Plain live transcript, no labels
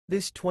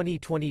This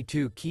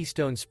 2022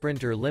 Keystone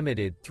Sprinter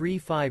Limited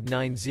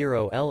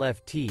 3590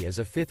 LFT is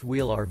a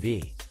fifth-wheel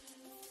RV.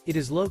 It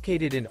is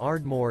located in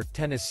Ardmore,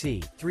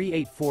 Tennessee,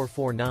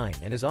 38449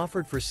 and is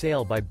offered for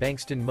sale by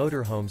Bankston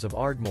Motorhomes of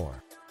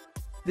Ardmore.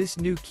 This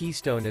new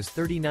Keystone is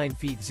 39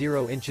 feet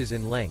 0 inches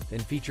in length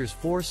and features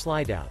 4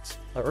 slideouts,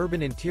 a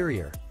urban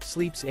interior,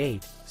 sleeps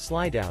 8,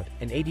 slideout,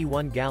 and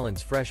 81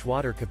 gallons fresh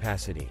water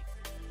capacity.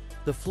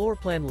 The floor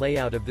plan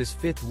layout of this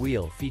fifth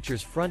wheel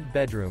features front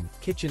bedroom,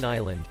 kitchen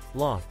island,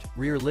 loft,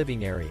 rear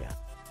living area.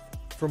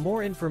 For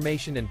more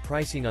information and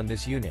pricing on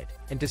this unit,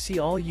 and to see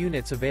all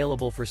units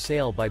available for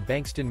sale by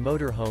Bankston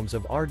Motorhomes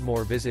of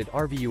Ardmore, visit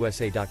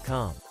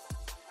RVUSA.com.